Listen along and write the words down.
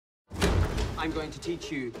I'm going to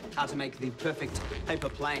teach you how to make the perfect paper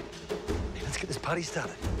plane. Hey, let's get this party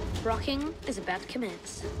started. Rocking is about to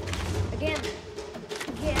commence. Again.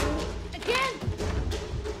 Again. Again!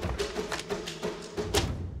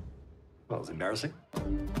 Well, it was embarrassing.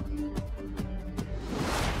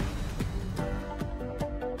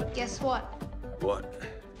 Guess what? What?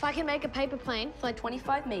 If I can make a paper plane fly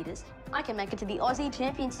 25 metres, I can make it to the Aussie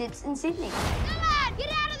Championships in Sydney. Come on,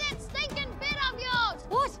 get out of that stinking bed of yours!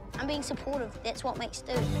 What? I'm being supportive. That's what makes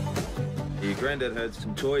do. Your granddad had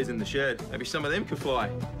some toys in the shed. Maybe some of them could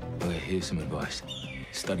fly. Okay, here's some advice.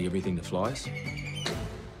 Study everything that flies.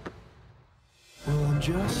 Well, I'm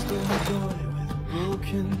just a boy with a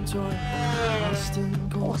broken toy.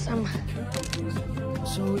 Awesome.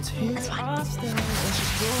 So it's here I stand as a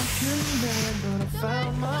broken man, but I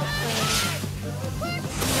found my friend.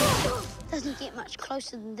 Doesn't get much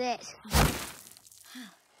closer than that.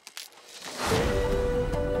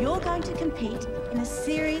 You're going to compete in a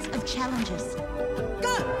series of challenges.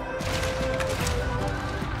 Go!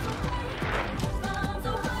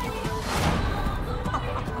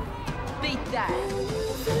 Beat that.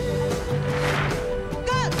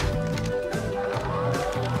 Go!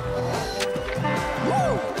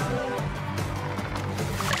 Woo!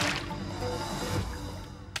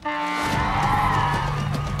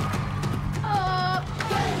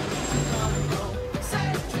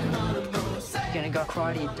 Gonna go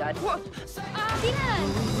cry to your dad. Dylan!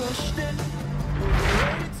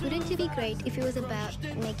 Wouldn't it be great if it was about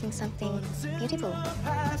making something beautiful? Wow.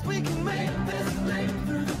 Who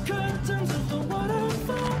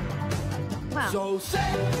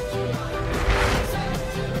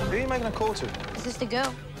are you making a call to? Is this the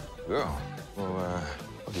girl? Girl. Well,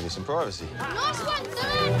 I'll give you some privacy. Nice one,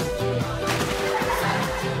 Dylan!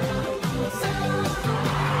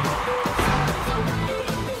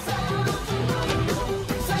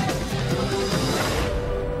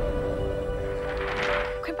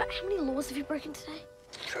 Grandpa, how many laws have you broken today?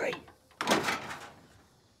 3.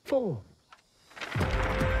 4.